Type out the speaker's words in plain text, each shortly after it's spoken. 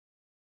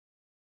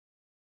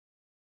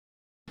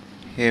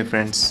Hey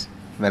friends,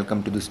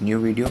 welcome to this new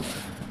video.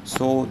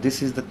 So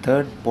this is the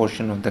third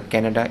portion of the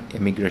Canada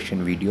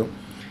immigration video.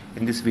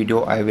 In this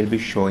video I will be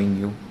showing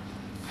you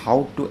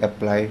how to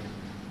apply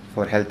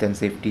for health and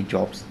safety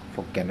jobs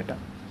for Canada.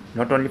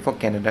 Not only for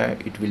Canada,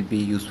 it will be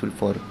useful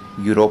for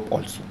Europe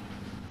also.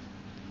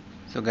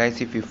 So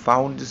guys, if you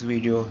found this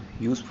video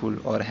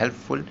useful or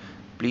helpful,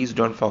 please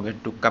don't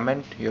forget to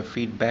comment your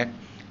feedback.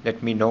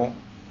 Let me know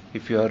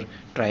if you are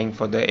trying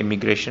for the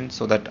immigration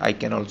so that I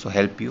can also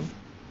help you.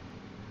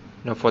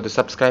 Now for the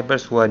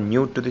subscribers who are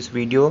new to this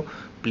video,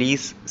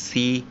 please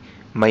see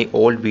my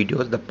old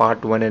videos, the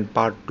part 1 and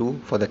part 2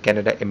 for the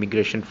Canada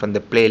immigration from the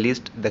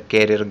playlist, the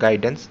career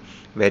guidance,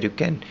 where you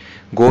can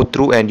go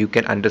through and you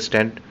can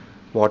understand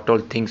what all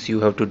things you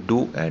have to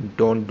do and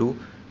don't do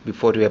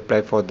before you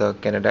apply for the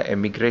Canada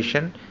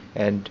immigration,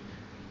 and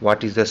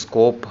what is the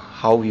scope,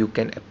 how you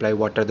can apply,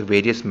 what are the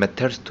various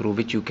methods through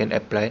which you can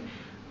apply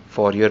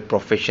for your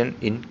profession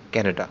in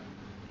Canada.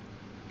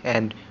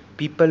 And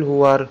people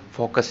who are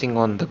focusing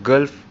on the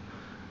Gulf,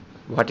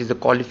 what is the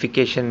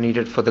qualification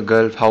needed for the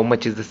Gulf, how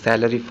much is the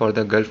salary for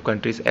the Gulf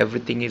countries,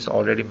 everything is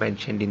already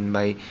mentioned in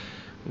my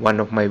one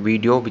of my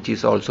video, which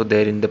is also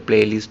there in the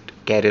playlist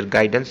career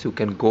guidance. You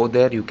can go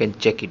there, you can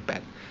check it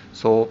back.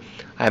 So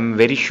I'm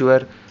very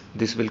sure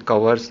this will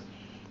covers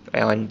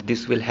and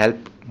this will help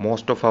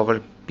most of our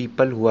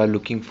people who are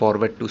looking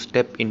forward to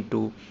step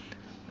into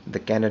the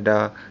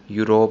Canada,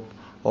 Europe,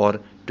 or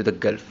to the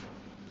Gulf.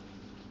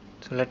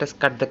 So let us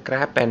cut the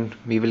crap and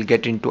we will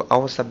get into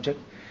our subject.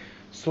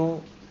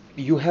 So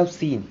you have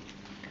seen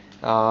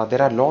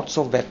there are lots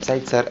of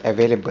websites are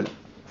available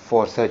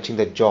for searching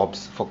the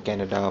jobs for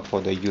Canada,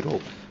 for the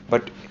Europe,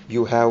 but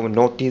you have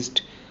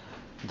noticed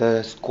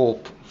the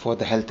scope for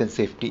the health and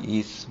safety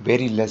is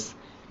very less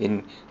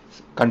in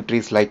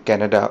countries like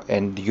Canada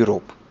and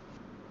Europe.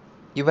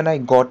 Even I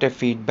got a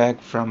feedback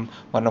from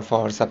one of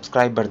our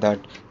subscribers that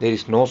there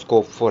is no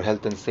scope for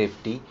health and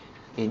safety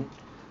in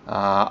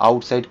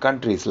outside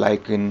countries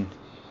like in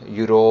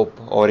Europe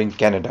or in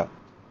Canada.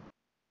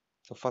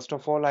 So first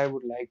of all, I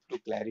would like to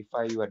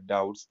clarify your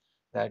doubts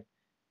that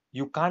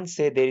you can't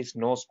say there is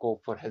no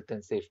scope for health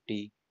and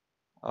safety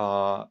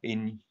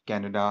in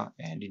Canada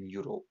and in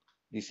Europe.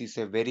 This is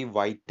a very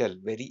vital,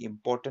 very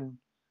important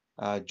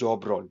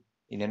job role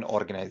in an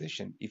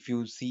organization. If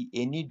you see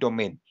any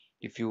domain,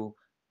 if you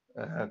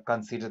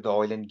consider the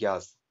oil and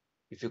gas,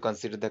 if you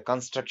consider the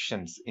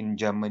constructions in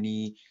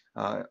Germany,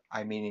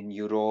 I mean in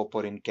Europe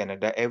or in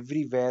Canada,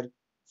 everywhere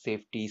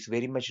safety is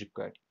very much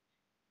required.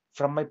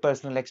 From my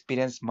personal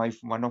experience, my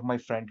one of my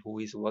friend who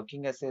is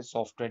working as a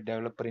software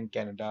developer in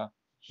Canada,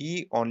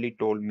 he only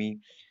told me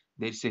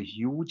there is a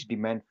huge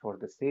demand for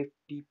the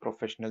safety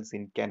professionals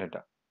in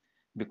Canada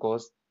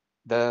because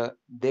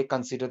they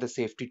consider the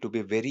safety to be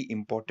a very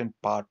important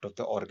part of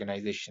the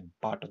organization,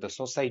 part of the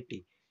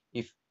society.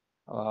 If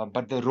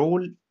but the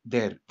role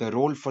there, the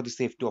role for the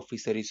safety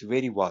officer is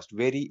very vast,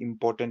 very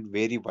important,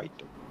 very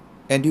vital.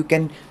 And you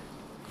can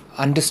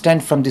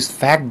understand from this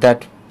fact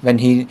that when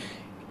he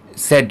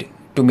said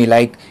to me,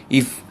 like,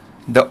 if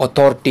the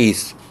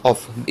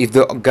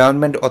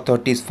government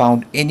authorities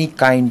found any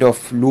kind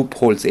of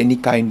loopholes, any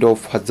kind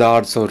of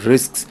hazards or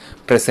risks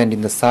present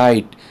in the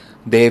site,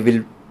 they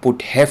will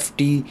put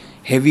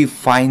heavy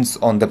fines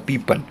on the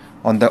people,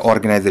 on the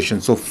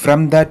organization. So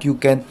from that you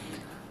can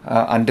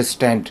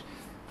understand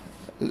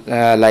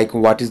like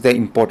what is the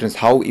importance,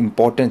 how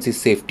important is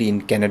safety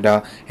in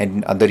Canada and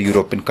in other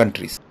European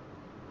countries.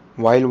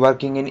 While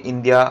working in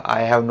India,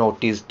 I have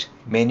noticed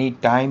many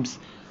times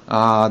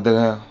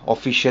the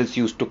officials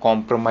used to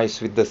compromise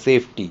with the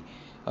safety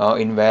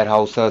in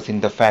warehouses, in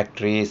the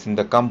factories, in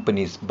the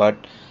companies, but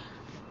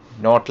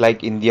not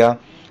like India.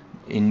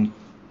 In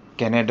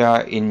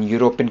Canada, in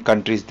European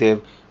countries, they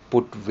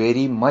put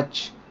very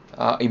much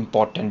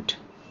important.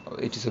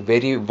 It is a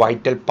very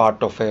vital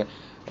part of a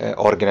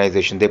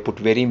organization. They put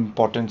very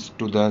importance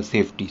to the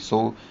safety.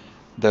 So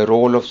the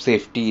role of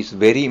safety is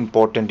very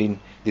important in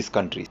these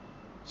countries.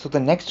 So the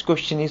next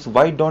question is,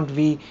 why don't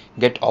we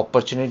get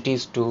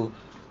opportunities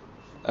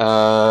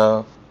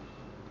uh,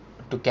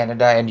 to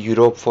Canada and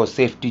Europe for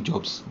safety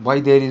jobs?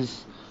 Why there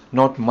is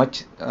not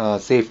much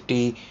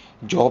safety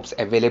jobs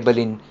available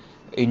in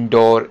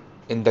indoor,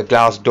 in the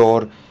glass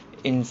door,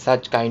 in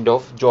such kind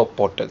of job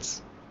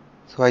portals?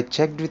 So I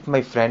checked with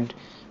my friend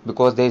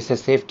because there is a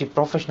safety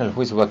professional who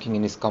is working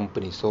in his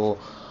company. So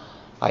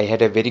I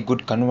had a very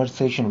good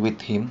conversation with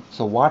him.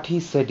 So what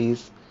he said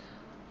is,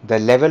 the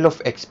level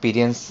of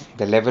experience,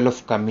 the level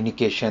of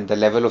communication, the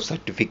level of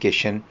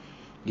certification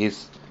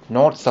is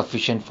not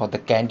sufficient for the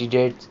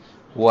candidates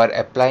who are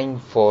applying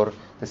for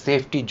the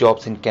safety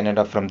jobs in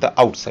Canada from the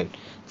outside.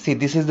 See,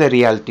 this is the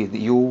reality.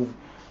 You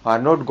are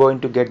not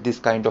going to get this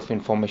kind of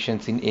information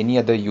in any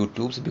other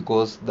YouTubes,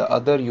 because the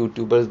other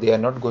YouTubers, they are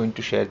not going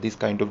to share this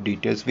kind of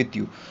details with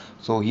you.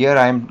 So here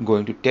I am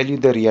going to tell you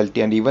the reality,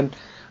 and even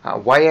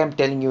why I am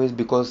telling you is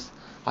because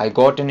I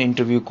got an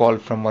interview call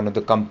from one of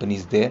the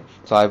companies there.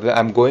 So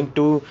I'm going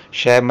to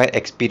share my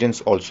experience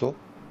also.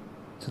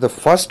 So the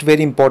first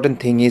very important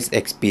thing is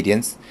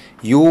experience.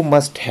 You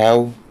must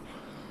have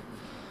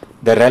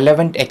The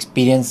relevant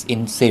experience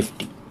in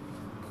safety.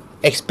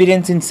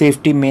 Experience in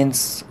safety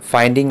means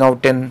finding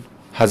out an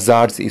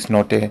hazards is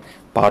not a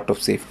part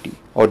of safety,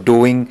 or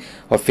doing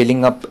or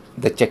filling up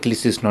the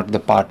checklist is not the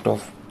part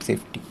of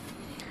safety.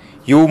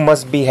 You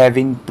must be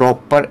having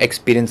proper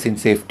experience in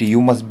safety.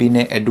 You must be in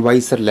a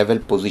advisor level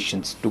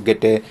positions to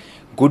get a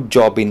good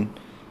job in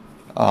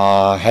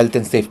health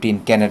and safety in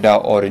Canada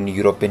or in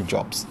European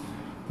jobs.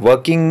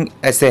 Working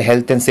as a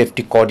health and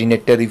safety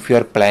coordinator, if you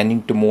are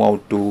planning to move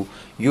out to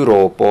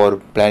Europe or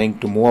planning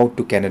to move out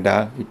to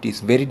Canada, it is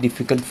very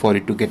difficult for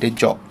you to get a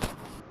job.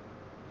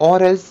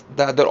 Or else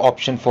the other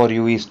option for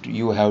you is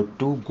you have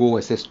to go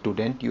as a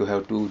student, you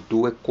have to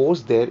do a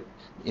course there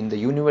in the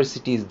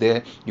universities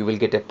there, you will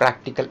get a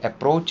practical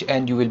approach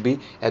and you will be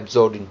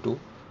absorbed into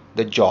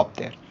the job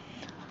there.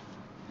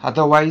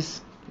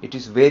 Otherwise it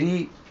is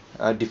very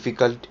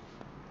difficult.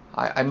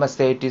 I must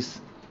say it is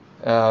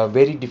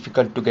very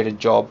difficult to get a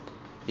job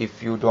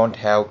if you don't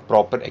have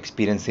proper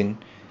experience in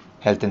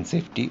health and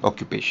safety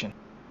occupation.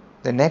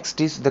 The next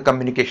is the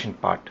communication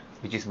part,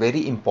 which is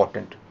very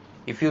important.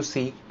 If you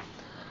see,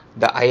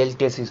 the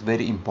IELTS is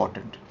very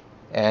important,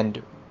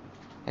 and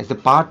as a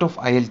part of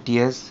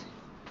IELTS,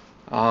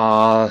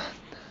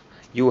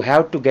 you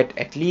have to get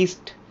at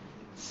least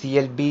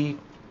CLB.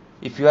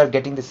 If you are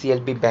getting the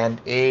CLB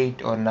band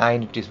 8 or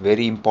 9, it is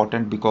very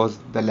important because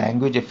the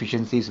language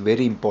efficiency is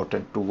very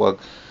important to work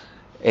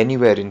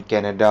anywhere in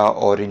Canada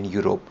or in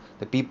Europe.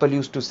 The people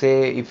used to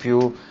say if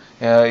you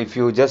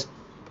just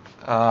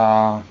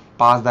pass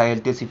the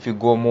IELTS, if you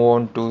go more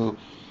on to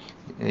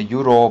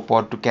Europe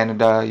or to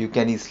Canada, you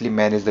can easily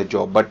manage the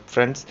job. But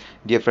friends,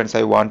 dear friends,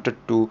 I wanted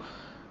to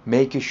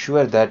make you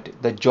sure that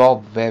the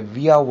job where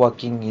we are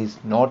working is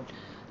not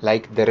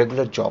like the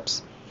regular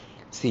jobs.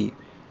 See,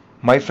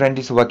 my friend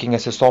is working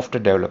as a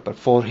software developer.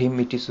 For him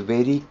it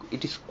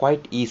is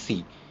quite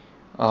easy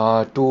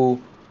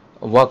to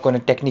work on a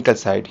technical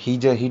side. He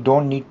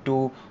don't need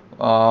to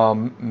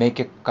make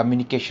a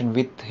communication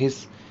with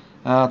his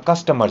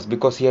customers,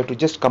 because he have to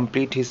just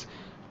complete his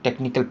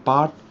technical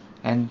part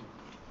and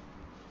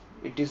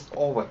it is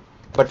over.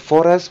 But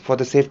for us, for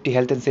the safety,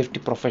 health and safety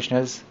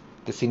professionals,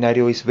 the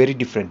scenario is very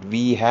different.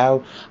 We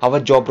have our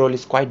job role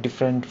is quite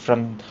different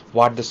from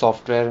what the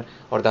software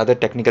or the other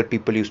technical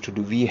people used to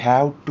do. We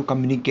have to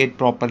communicate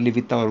properly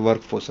with our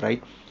workforce,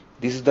 right?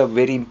 This is the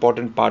very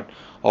important part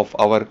of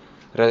our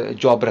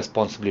job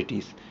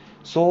responsibilities.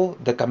 So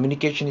the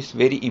communication is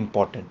very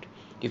important.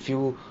 If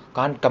you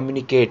can't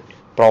communicate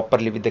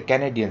properly with the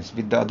Canadians,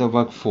 with the other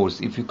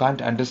workforce, if you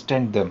can't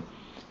understand them,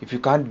 if you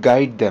can't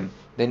guide them,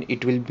 then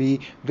it will be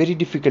very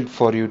difficult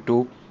for you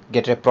to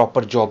get a proper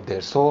job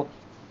there. So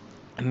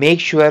make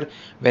sure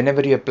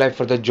whenever you apply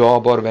for the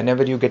job or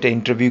whenever you get an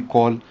interview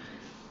call,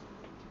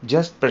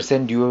 just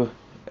present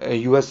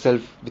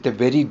yourself with a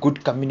very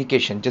good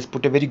communication. Just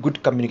put a very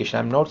good communication.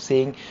 I'm not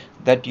saying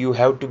that you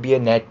have to be a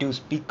native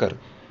speaker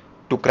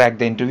to crack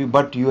the interview,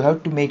 but you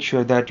have to make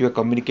sure that your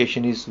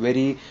communication is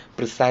very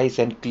precise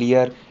and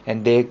clear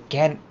and they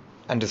can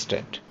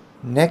understand.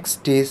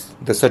 Next is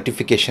the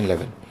certification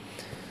level.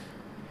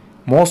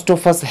 Most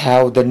of us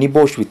have the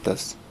NIBOSH with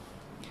us,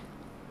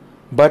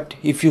 but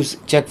if you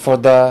check for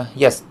the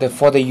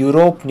for the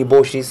Europe,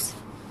 NIBOSH is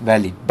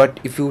valid, but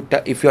if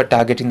you are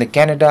targeting the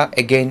Canada,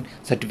 again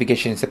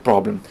certification is a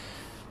problem.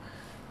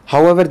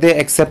 However, they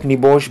accept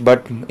NIBOSH,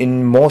 but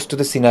in most of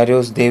the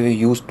scenarios they were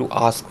used to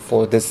ask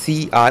for the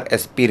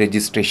CRSP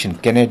registration,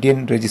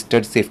 Canadian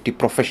Registered Safety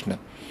Professional.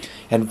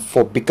 And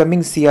for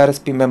becoming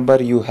CRSP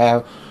member, you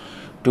have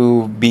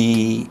to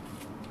be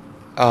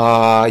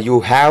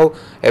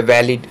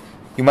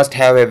you must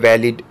have a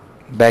valid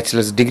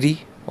bachelor's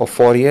degree of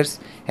 4 years,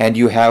 and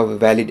you have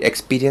valid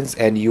experience,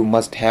 and you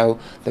must have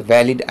the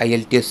valid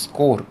IELTS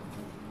score.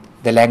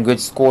 The language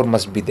score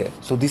must be there.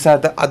 So these are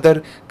the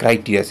other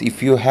criteria.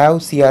 If you have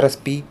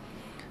CRSP,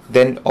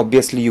 then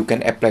obviously you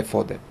can apply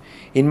for that.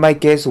 In my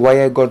case,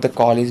 why I got the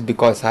call is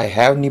because I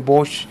have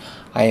NIBOSH,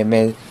 I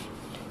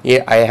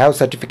have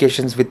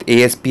certifications with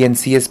ASP and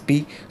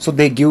CSP, so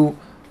they give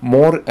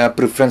more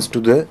preference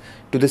to the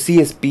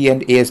CSP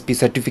and ASP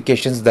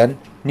certifications than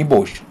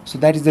NIBOSH. So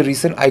that is the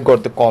reason I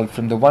got the call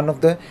from the one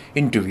of the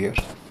interviewers.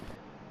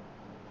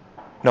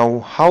 Now,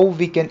 how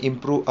we can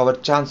improve our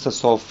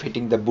chances of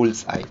hitting the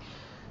bullseye?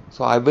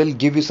 So I will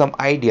give you some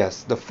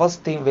ideas. The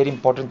first thing, very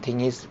important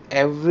thing, is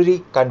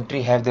every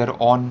country have their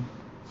own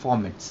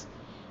formats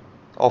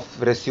of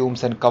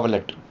resumes and cover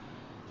letter.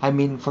 I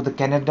mean, for the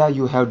Canada,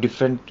 you have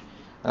different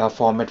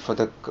format for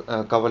the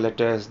cover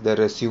letters, the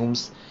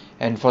resumes,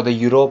 and for the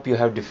Europe, you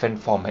have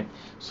different format.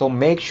 So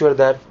make sure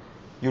that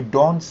you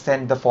don't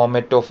send the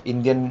format of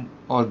Indian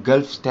or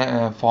Gulf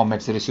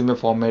formats, resume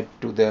format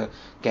to the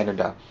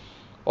Canada,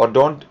 or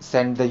don't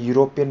send the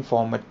European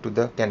format to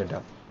the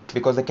Canada,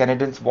 because the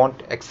Canadians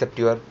won't accept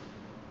your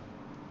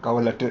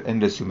cover letter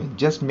and resume.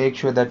 Just make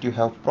sure that you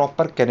have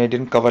proper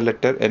Canadian cover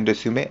letter and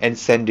resume and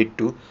send it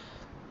to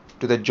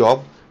the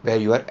job where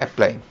you are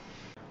applying.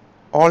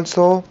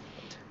 Also,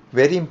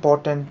 very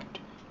important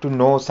to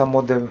know some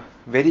of the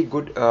very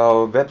good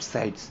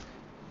websites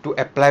to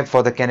apply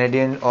for the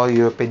Canadian or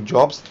European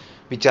jobs.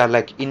 which are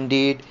like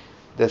Indeed,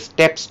 the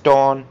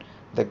Stepstone,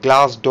 the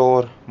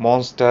Glassdoor,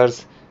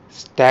 Monsters,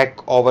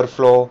 Stack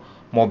Overflow,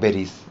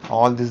 Moberries.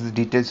 All these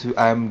details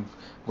I am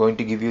going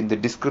to give you in the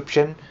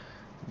description.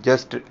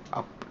 Just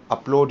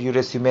upload your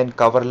resume and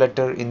cover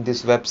letter in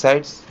these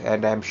websites,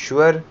 and I'm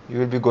sure you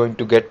will be going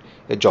to get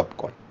a job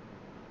call.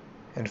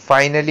 And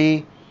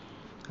finally,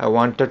 I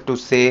wanted to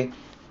say,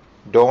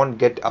 don't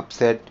get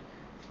upset.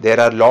 There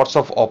are lots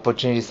of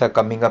opportunities are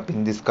coming up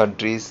in these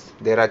countries.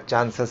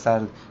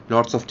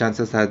 Lots of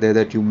chances are there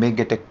that you may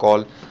get a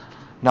call.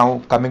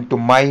 Now coming to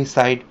my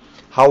side,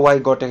 how I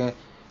got a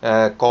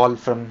call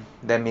from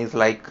them is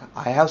like,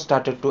 I have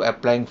started to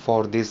applying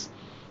for this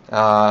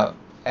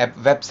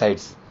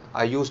websites.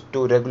 I used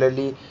to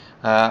regularly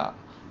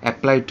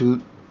apply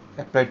to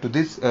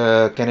this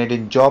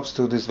Canadian jobs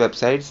through these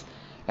websites,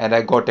 and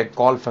I got a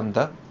call from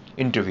the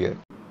interviewer.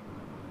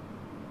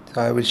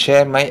 So I will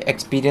share my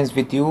experience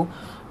with you,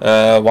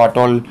 what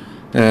all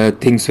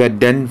things were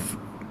done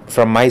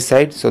from my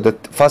side. So the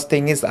first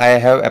thing is, I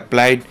have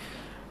applied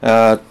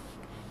to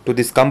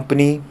this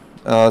company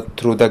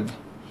through the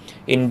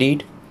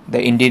Indeed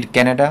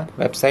Canada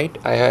website.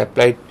 I have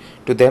applied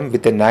to them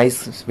with a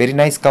very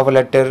nice cover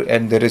letter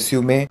and the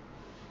resume.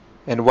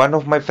 And one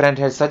of my friends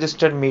has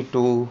suggested me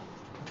to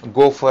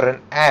go for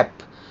an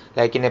app.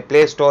 Like in a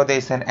Play Store, there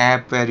is an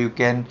app where you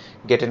can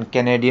get in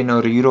Canadian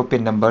or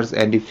European numbers,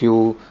 and if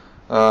you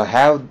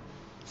have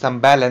some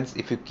balance,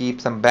 if you keep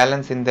some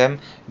balance in them,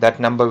 that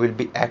number will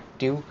be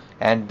active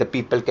and the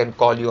people can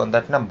call you on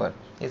that number.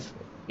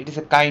 It is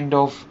a kind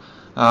of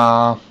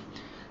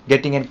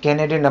getting a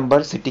Canadian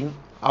number sitting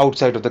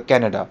outside of the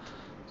Canada.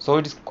 So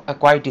it is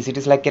quite easy. It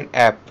is like an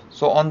app.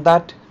 So on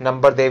that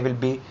number they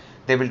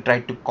will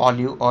try to call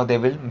you or they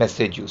will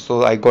message you.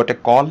 So I got a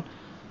call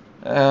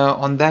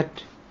on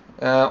that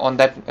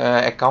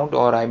account,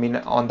 or I mean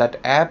on that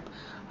app.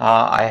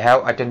 I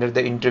have attended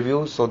the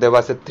interview. So there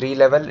was a 3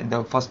 level.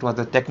 The first was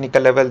the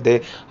technical level.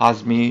 They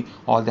asked me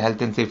all the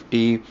health and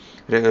safety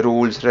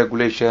rules,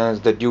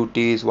 regulations, the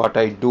duties, what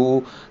I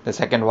do. The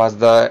second was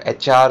the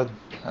HR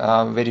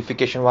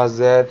verification was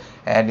there,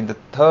 and in the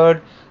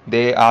third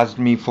they asked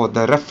me for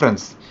the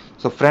reference.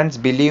 So friends,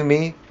 believe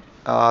me,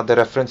 the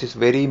reference is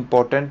very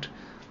important.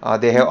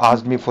 They have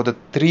asked me for the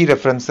 3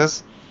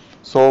 references.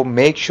 So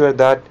make sure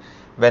that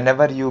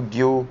whenever you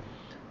give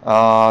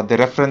the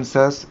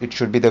references, it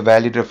should be the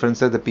valid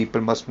references. The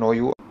people must know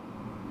you.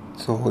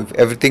 So if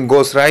everything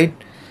goes right,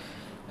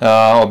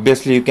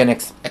 obviously you can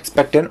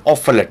expect an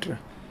offer letter.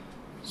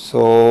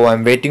 So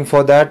I'm waiting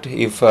for that.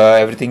 If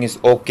everything is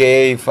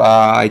okay, if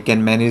I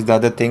can manage the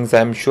other things,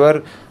 I'm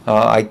sure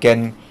I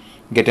can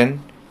get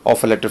an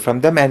offer letter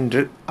from them,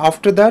 and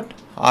after that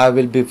I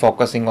will be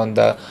focusing on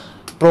the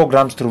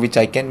programs through which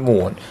I can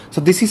move on. So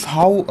this is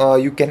how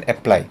you can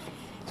apply.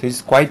 So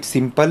it's quite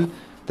simple.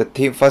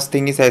 The first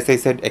thing is, as I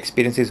said,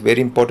 experience is very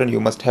important.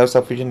 You must have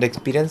sufficient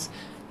experience,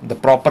 the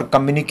proper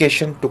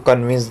communication to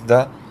convince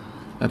the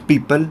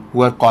people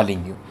who are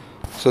calling you.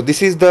 So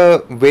this is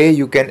the way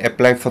you can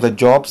apply for the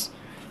jobs.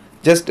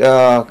 Just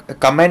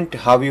comment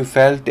how you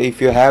felt.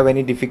 If you have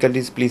any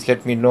difficulties, please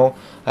let me know.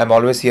 I'm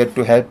always here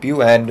to help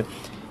you, and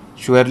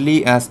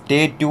surely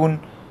stay tuned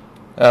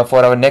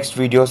for our next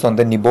videos on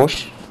the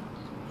NIBOSH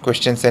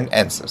questions and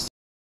answers.